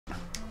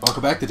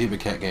Welcome back to Demon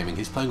Cat Gaming.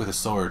 He's playing with a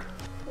sword.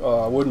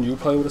 Wouldn't you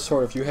play with a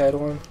sword if you had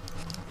one?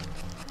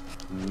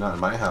 Not in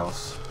my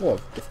house.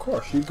 Well, of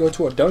course. You'd go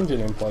to a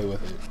dungeon and play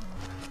with it.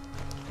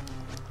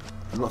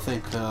 I don't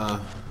think there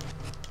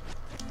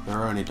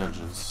are any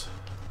dungeons.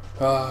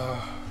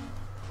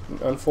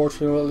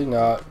 Unfortunately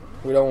not.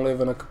 We don't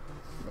live in a...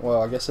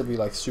 Well, I guess it'd be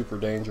like super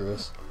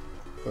dangerous.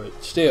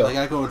 But still. I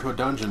gotta go into a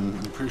dungeon.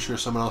 I'm pretty sure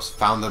someone else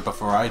found it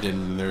before I did,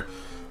 and they're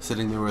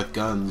sitting there with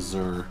guns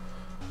or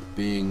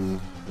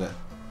being that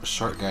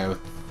short guy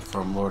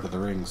from Lord of the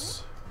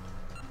Rings.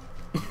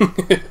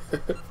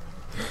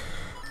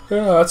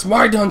 Yeah, it's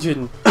my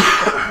dungeon.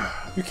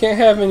 You can't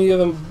have any of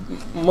the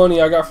money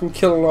I got from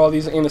killing all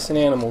these innocent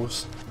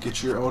animals.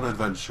 Get your own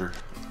adventure.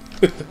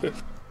 I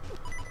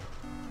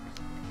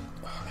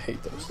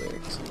hate those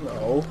things.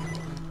 No.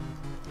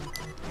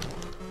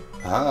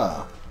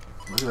 Ah,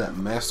 look at that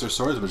master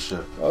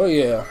swordsmanship. Oh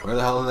yeah. Where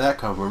the hell did that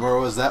come from? Where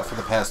was that for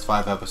the past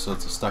 5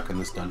 episodes of Stuck in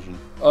this Dungeon?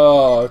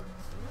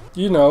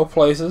 You know,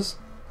 places.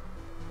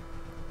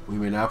 We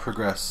may now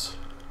progress.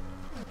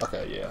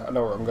 Okay, yeah, I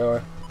know where I'm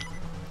going.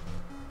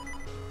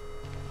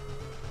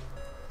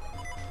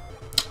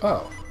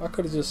 Oh, I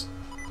could have just...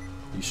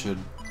 You should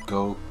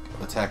go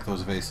attack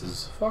those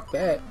vases. Fuck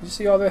that. You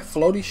see all that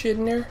floaty shit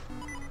in there?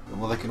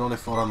 Well, they can only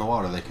float on the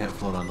water. They can't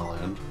float on the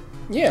land.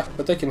 Yeah,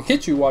 but they can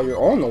hit you while you're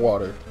on the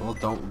water. Well,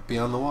 don't be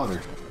on the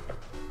water.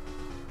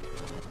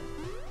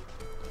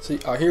 See,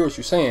 I hear what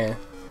you're saying,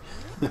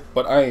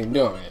 but I ain't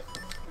doing it.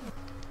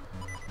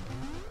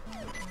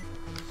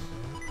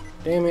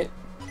 Damn it.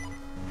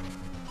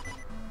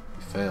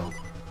 You failed.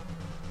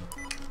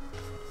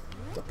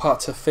 The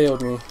pots have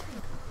failed me.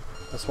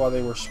 That's why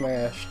they were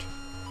smashed.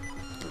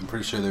 I'm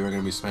pretty sure they were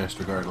going to be smashed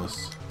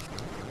regardless.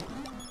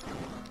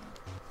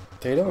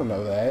 They don't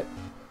know that.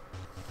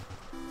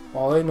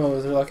 All they know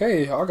is they're like,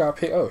 hey, I got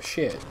picked. Oh,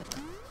 shit.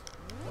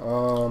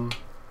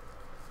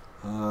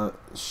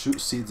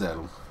 Shoot seeds at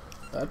them.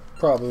 That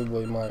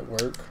probably might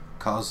work.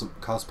 Cause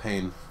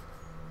pain.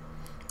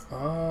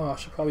 Oh, I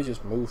should probably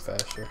just move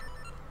faster.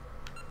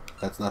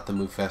 That's not the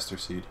move faster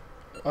seed.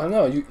 I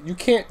know, you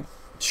can't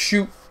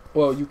shoot.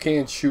 Well, you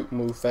can shoot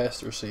move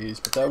faster seeds,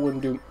 but that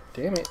wouldn't do...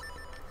 Damn it.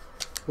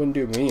 Wouldn't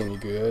do me any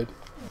good.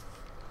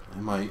 It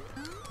might.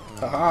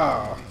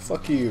 Haha,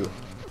 fuck you.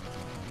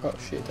 Oh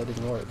shit, that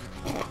didn't work.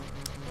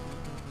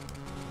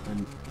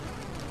 And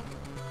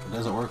it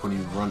doesn't work when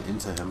you run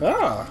into him.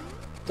 Ah,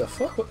 the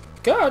fuck?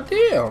 God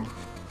damn.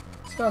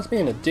 This guy's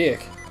being a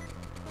dick.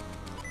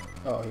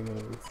 Oh, he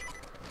moved.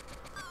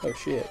 Oh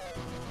shit.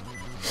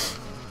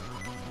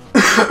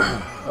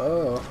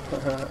 Oh.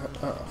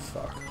 Oh,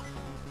 fuck.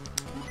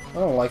 I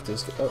don't like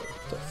this. Oh,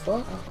 the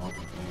fuck? Oh,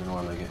 you're gonna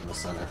want to get in the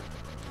center.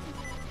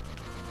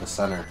 The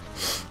center.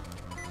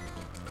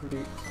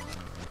 Pretty.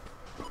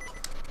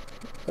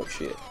 Oh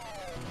shit.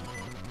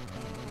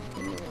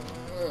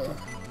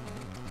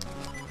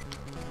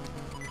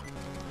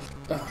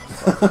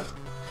 Oh,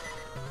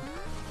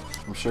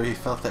 I'm sure he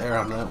felt the air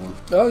on that one.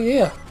 oh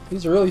yeah,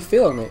 he's really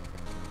feeling it.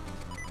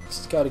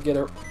 Just gotta get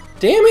her.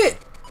 Damn it!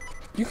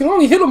 You can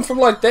only hit him from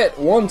like that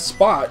one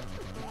spot.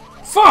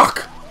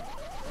 Fuck!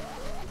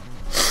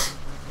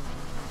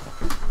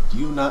 Do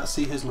you not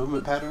see his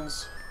movement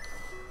patterns?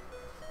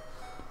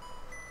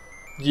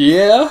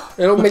 Yeah,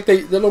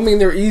 that don't mean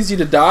they're easy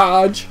to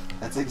dodge.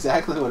 That's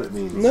exactly what it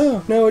means.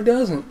 No, no, it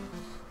doesn't.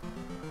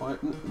 What?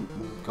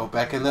 Go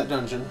back in that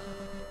dungeon.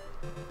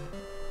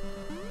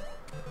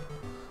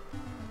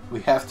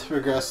 We have to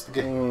progress the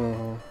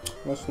game.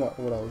 That's not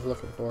what I was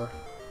looking for.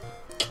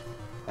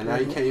 And now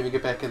you can't even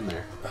get back in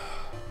there.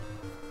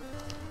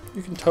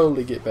 You can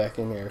totally get back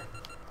in there.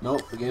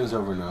 Nope, the game's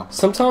over now.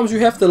 Sometimes you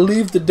have to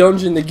leave the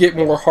dungeon to get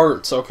more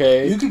hearts,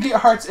 okay? You can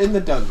get hearts in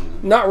the dungeon.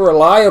 Not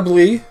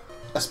reliably.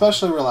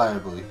 Especially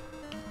reliably.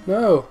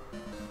 No.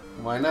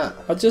 Why not?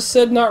 I just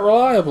said not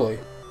reliably.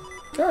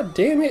 God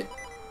damn it.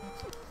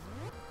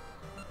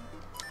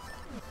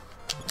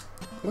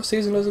 What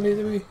season does it need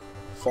to be?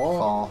 Fall?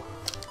 Fall.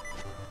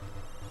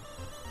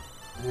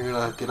 You're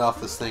gonna get off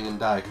this thing and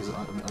die because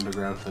of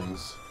underground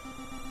things.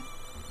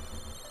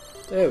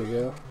 There we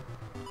go.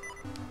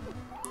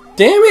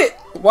 Damn it!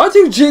 Why'd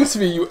you jinx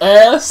me, you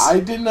ass? I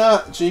did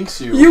not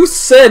jinx you. You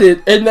said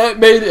it, and that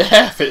made it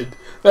happen.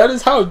 That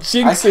is how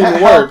jinxing I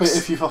can't works. help it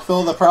if you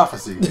fulfill the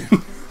prophecy.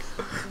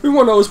 We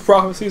one of those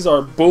prophecies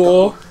are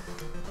bull.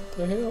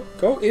 The hell?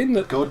 Go in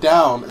the... Go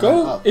down.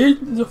 Go up.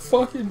 in the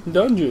fucking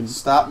dungeon.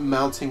 Stop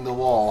mounting the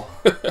wall.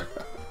 That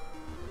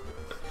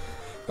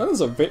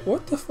is a bit...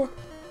 What the fuck?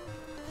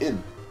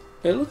 In.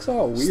 It looks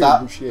all weird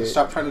Stop. and shit.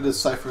 Stop trying to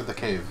decipher the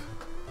cave.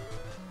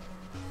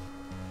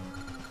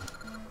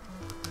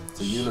 It's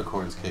a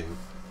unicorn's cave.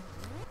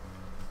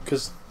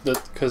 Because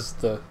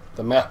the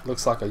map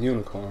looks like a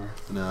unicorn.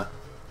 Nah.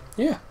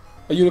 Yeah.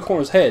 A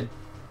unicorn's head.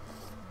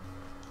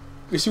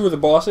 You see where the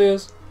boss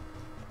is?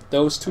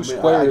 Those two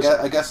squares.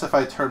 I guess if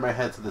I turn my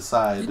head to the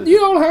side... You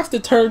don't have to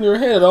turn your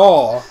head at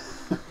all.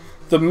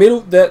 The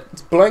middle,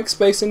 that blank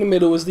space in the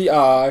middle is the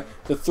eye.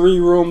 The 3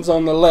 rooms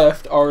on the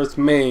left are its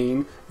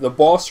mane. The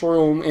boss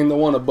room and the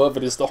one above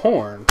it is the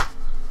horn.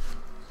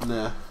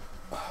 Nah.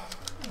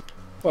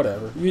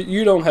 Whatever.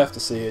 You don't have to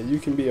see it. You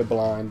can be a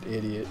blind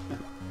idiot.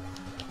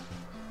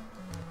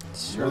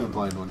 You're the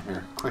blind one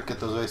here. Quick, get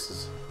those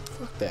aces.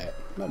 Fuck that.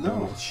 I'm not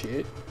doing that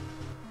shit.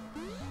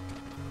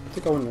 I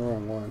think I went the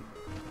wrong one.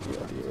 Yeah,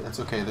 I did. That's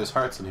okay. There's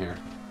hearts in here.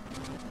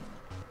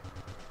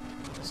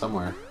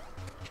 Somewhere.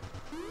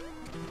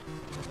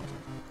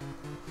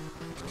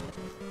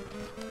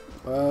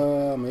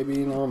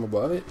 Maybe in the room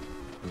above it?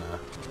 Nah.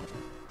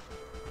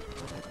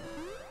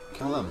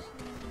 Kill them.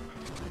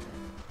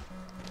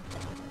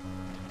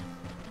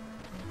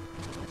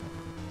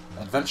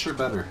 Adventure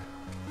better.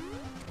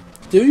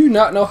 Do you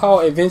not know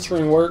how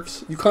adventuring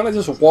works? You kind of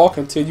just walk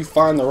until you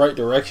find the right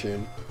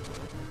direction.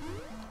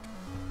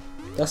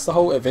 That's the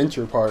whole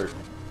adventure part.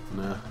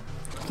 Nah.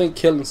 I think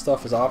killing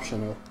stuff is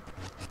optional.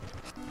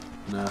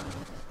 Nah.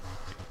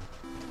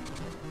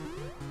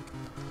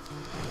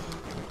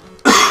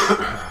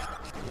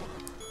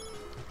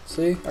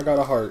 See? I got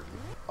a heart.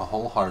 A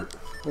whole heart.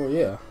 Oh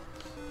yeah.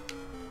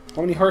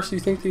 How many hearts do you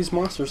think these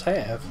monsters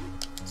have?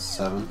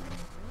 7.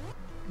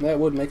 That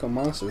would make them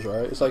monsters,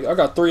 right? It's like I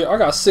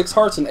got 6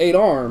 hearts and 8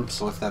 arms.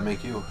 So what's that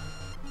make you?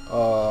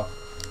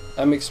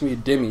 That makes me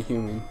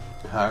demi-human.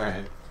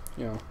 Alright.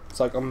 You know,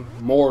 it's like I'm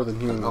more than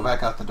human. Go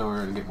back out the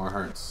door and get more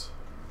hearts.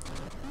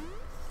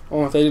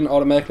 Oh, if they didn't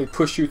automatically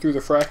push you through the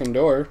fracking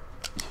door.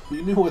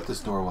 You knew what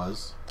this door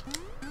was.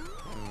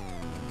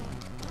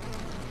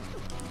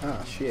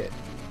 Ah, shit.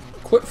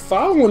 Quit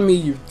following me,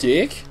 you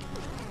dick!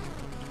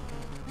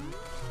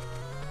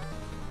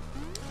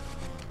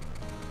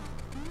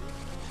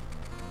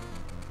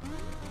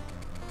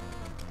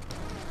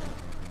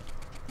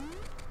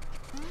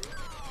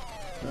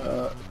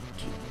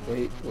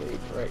 Wait,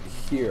 right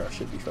here I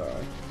should be fine.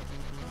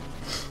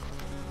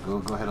 Go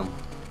hit him.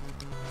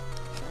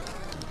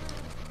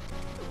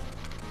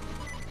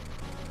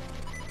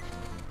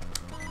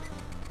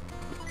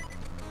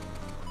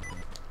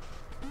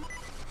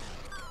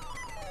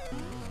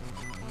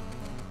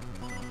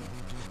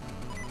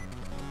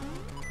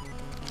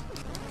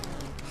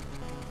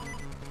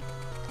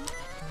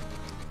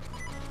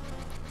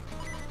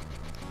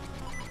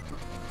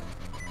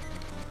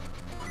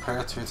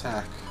 Prepare to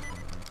attack.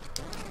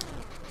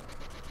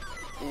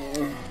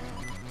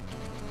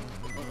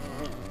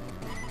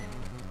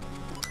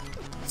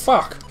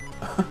 Fuck!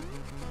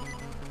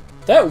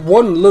 That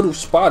one little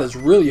spot is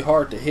really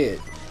hard to hit.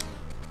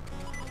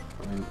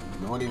 I mean,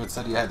 no one even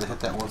said you had to hit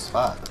that one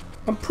spot.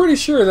 I'm pretty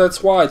sure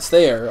that's why it's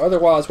there.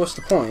 Otherwise, what's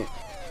the point?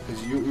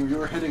 Because you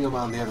were hitting him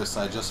on the other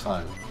side just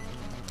fine.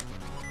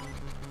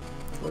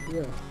 Where'd he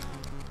go?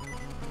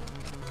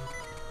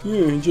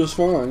 Yeah, just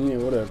fine. Yeah,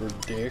 whatever,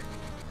 dick.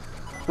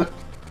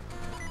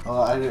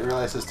 Oh, I didn't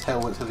realize his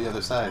tail went to the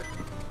other side.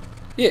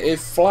 Yeah, it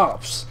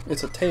flops.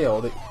 It's a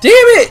tail. Damn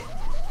it!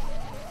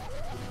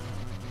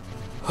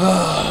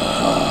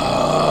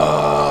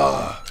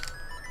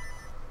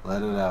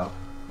 Let it out.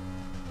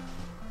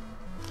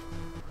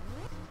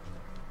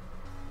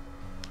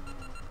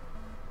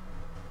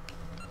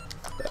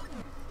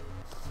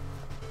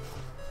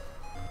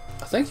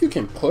 I think you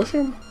can push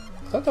him?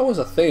 I thought that was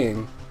a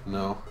thing.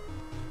 No.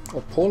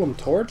 Or pull him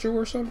towards you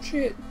or some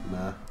shit.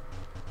 Nah.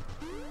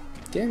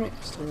 Damn it,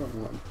 it's the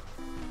wrong one.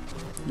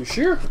 You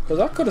sure? Because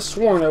I could have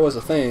sworn that was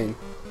a thing.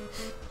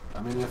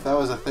 I mean, if that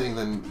was a thing,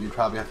 then you'd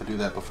probably have to do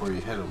that before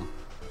you hit him.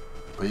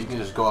 But you can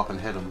just go up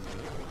and hit him.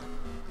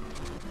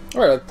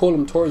 Alright, like pull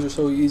him towards you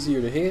so he's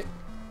easier to hit.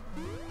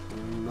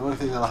 The only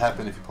thing that'll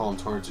happen if you pull him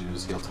towards you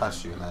is he'll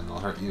touch you and then it'll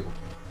hurt you.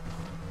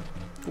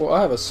 Well,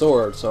 I have a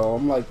sword, so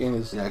I'm like in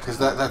his... Yeah, because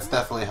that's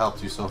definitely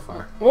helped you so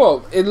far.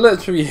 Well, it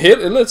lets me hit,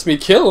 it lets me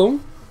kill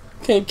him.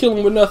 Can't kill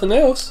him with nothing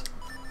else.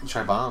 You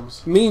try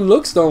bombs. Mean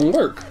looks don't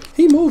work.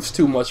 He moves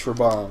too much for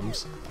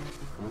bombs.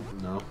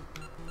 No.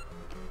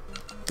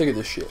 Look at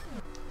this shit.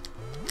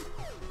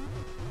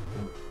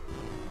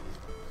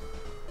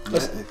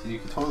 Yeah, you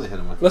can totally hit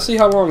him with Let's see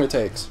how long it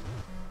takes.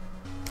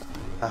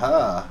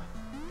 Haha.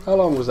 How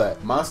long was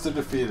that? Monster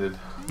defeated.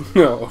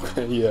 No,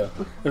 okay, yeah.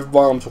 If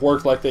bombs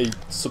work like they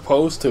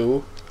supposed to.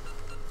 You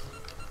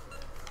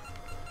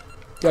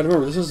gotta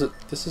remember, this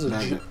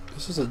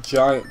is a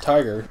giant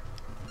tiger.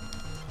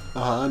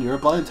 And you're a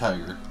blind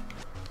tiger.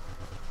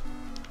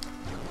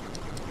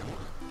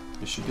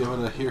 You should be able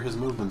to hear his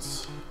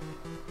movements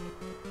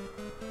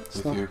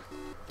with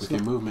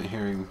your movement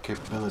hearing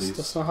capabilities.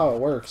 That's not how it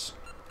works.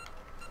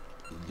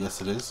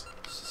 Yes, it is.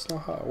 That's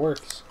not how it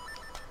works.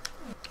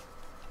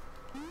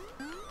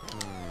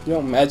 You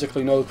don't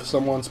magically know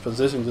someone's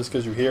position just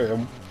because you hear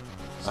them.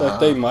 So like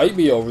they might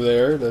be over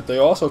there, that they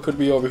also could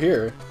be over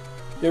here.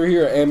 You ever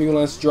hear an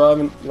ambulance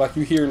driving? Like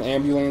you hear an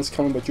ambulance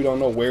coming, but you don't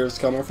know where it's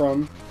coming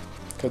from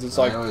because it's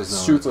like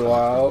super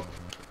loud.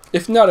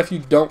 If not, if you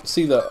don't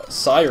see the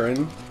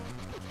siren.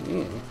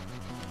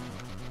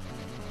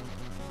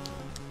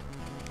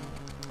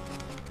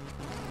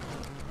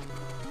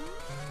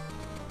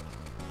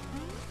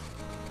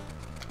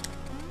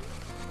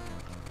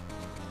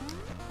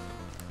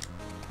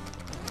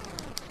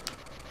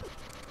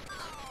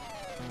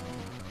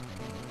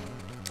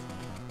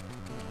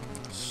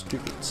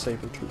 Stupid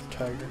saber-toothed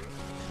tiger.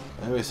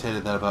 I always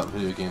hated that about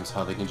video games,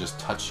 how they can just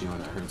touch you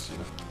and it hurts you.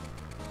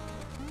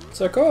 It's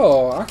like,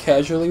 oh, I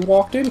casually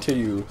walked into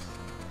you.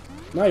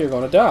 Now you're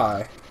gonna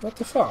die. What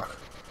the fuck?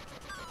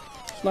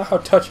 It's not how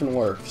touching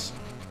works.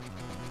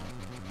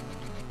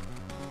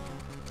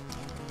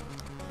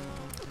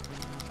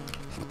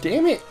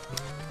 Damn it!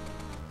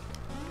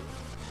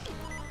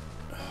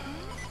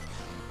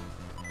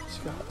 This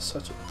guy's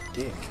such a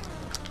dick.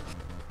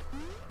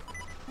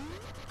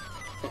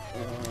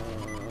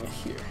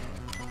 Here.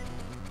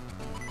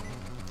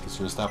 Just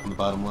gonna stop on the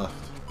bottom left.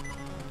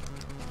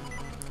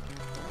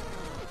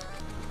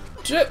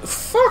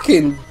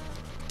 Fucking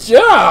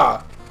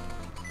ja!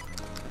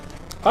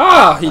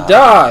 Ah, he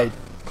died.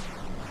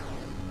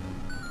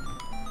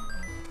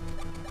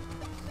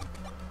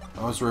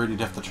 I was worried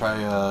you'd have to try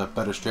a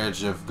better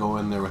strategy of go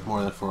in there with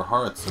more than 4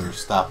 hearts, or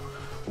stop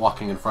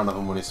walking in front of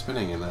him when he's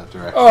spinning in that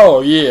direction.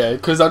 Oh yeah,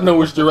 because I know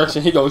which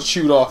direction he gonna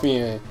shoot off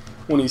in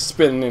when he's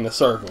spinning in a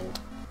circle.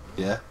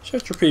 Yeah.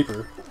 Shut your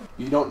peeper.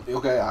 You don't.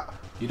 Okay.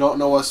 You don't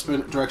know what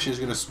direction he's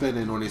gonna spin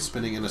in when he's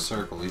spinning in a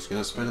circle. He's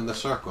gonna spin in the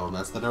circle, and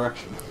that's the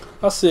direction.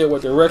 I said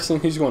what direction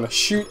he's gonna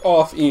shoot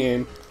off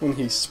in when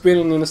he's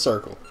spinning in a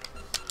circle.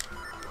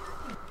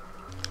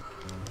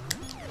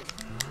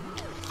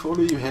 If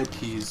only you had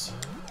keys.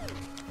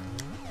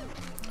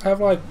 I have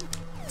like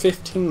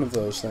 15 of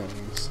those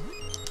things.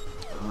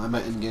 I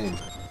meant in game.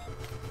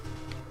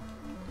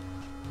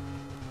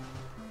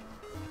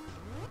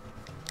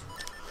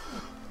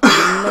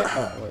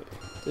 Oh wait,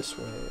 this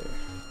way.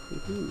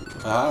 Ooh.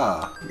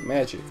 Ah.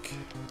 Magic.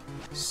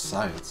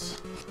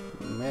 Science.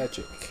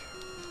 Magic.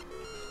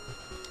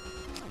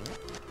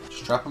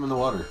 Just drop him in the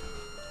water.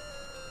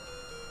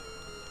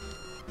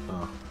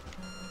 Oh.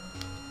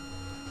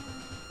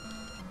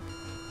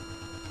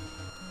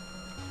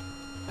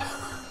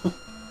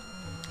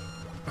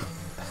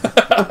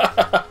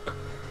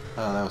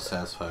 Oh, that was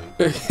satisfying.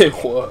 It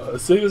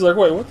was. He was like,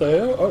 wait, what the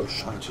hell? Oh,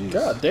 jeez.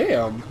 God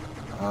damn.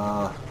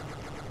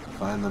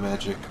 Find the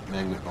magic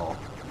magnet ball.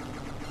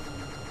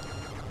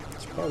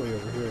 It's probably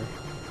over here.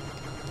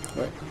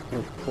 Wait,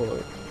 let me pull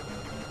it.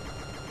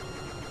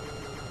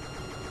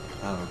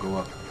 I don't know, go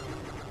up.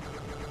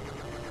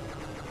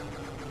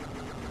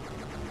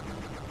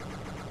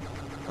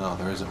 Oh,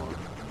 there isn't one.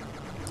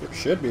 There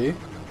should be.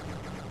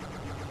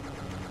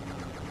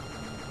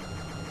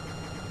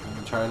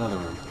 Try another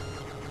room.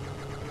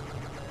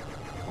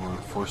 Or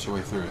force your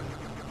way through it.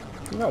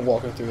 You're not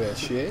walking through that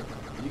shit.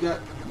 You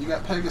got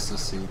Pegasus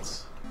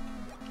seeds.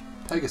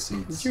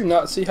 Pegaseeds. Did you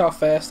not see how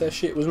fast that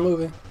shit was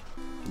moving?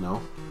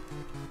 No.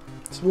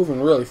 It's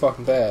moving really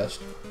fucking fast.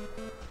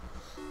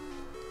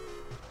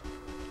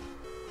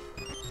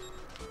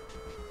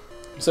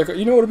 It's like,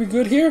 you know what would be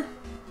good here?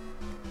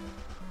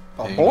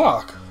 A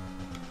block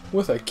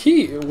with a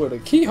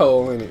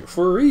keyhole in it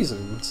for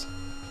reasons.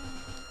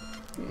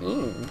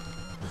 Boom.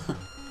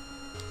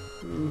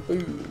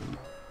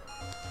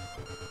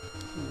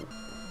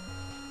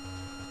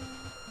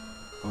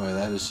 Boy,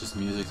 that is just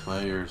music to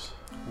my ears.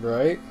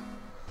 Right?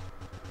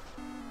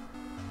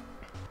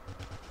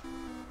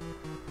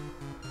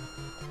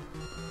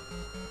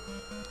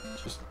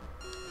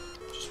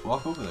 Just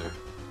walk over there.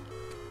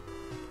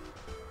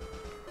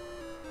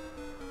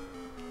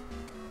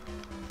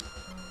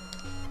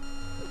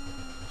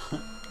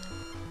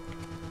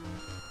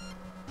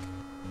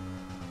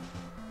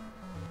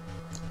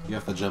 You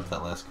have to jump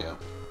that last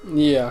gap.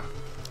 Yeah.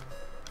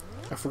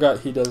 I forgot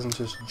he doesn't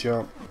just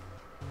jump.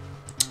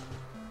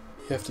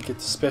 You have to get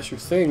the special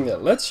thing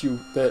that lets you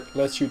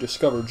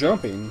discover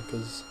jumping,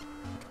 because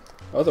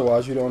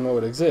otherwise you don't know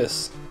it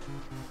exists.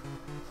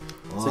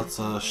 Well, it's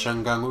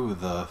Shangangu,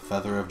 the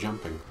feather of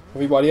jumping.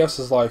 Everybody else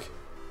is like,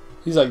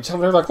 he's like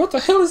jumping. They're like, what the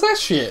hell is that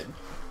shit?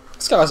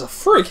 This guy's a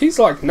freak. He's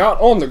like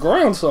not on the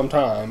ground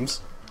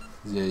sometimes.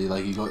 Yeah,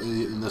 you go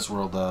in this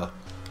world.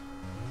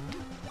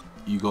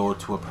 You go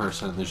to a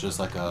person and there's just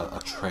like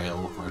a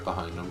trail right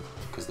behind them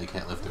because they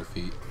can't lift their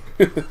feet.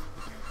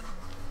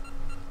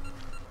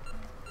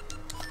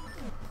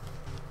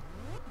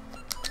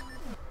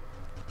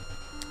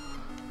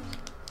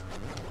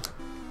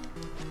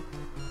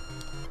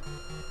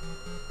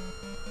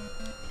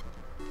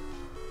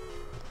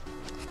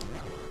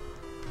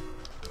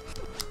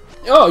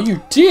 Oh,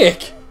 you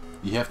dick!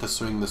 You have to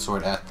swing the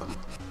sword at them.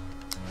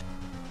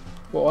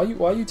 Well,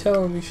 why you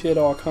telling me shit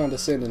all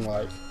condescending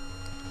like?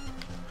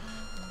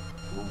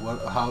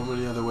 How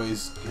many other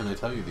ways can I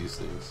tell you these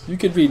things? You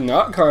could be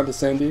not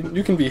condescending.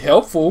 You can be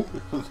helpful.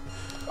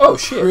 Oh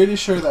shit! Pretty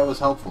sure that was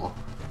helpful.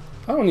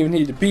 I don't even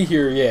need to be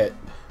here yet.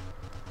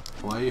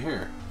 Why are you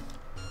here?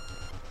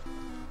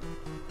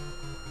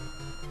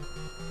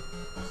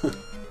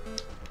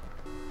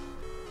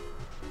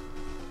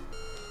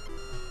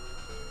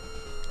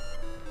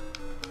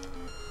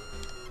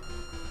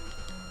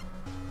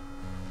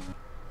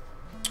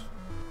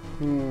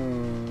 Let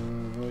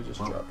me just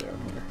drop down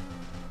here.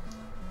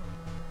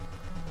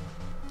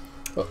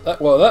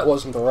 Well, that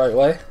wasn't the right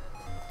way.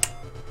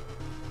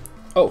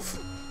 Oh,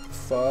 fuck.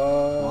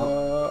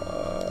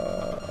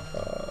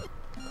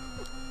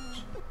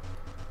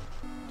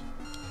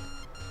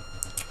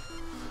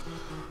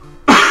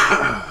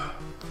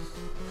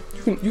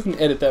 You can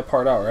edit that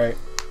part out, right?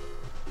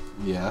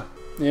 Yeah.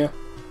 Yeah.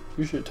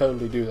 You should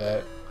totally do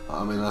that.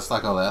 I mean, that's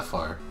not go that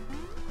far.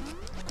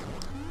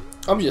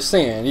 I'm just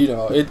saying, you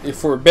know, it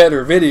for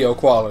better video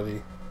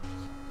quality.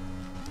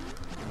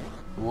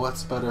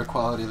 What's better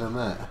quality than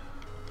that?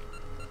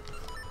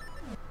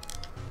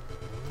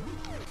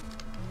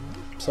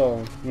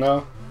 So,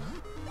 no.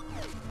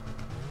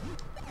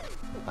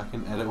 I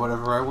can edit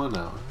whatever I want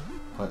now,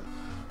 but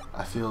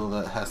I feel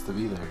that has to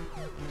be there.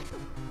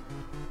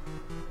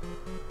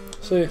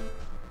 See,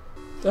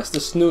 that's the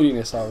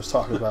snootiness I was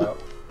talking about.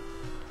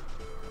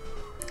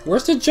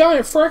 Where's the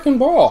giant fracking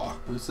ball?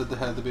 Who said there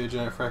had to be a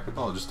giant fracking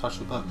ball? Just touch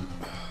the button.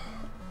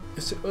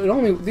 It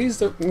only these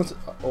are.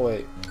 Oh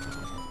wait.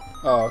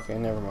 Oh, okay,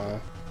 never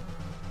mind.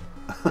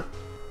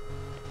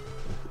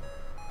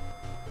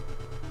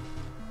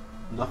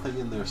 Nothing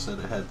in there said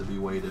it had to be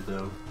weighted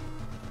down.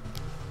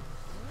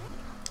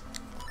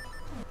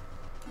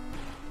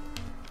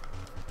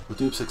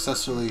 Dupe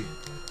successfully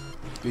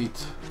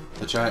beat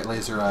the giant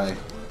laser eye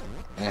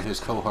and his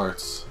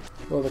cohorts.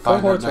 Well, the Find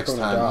out cohorts are next going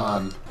to time die.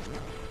 on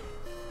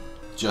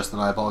Just an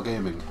Eyeball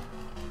Gaming.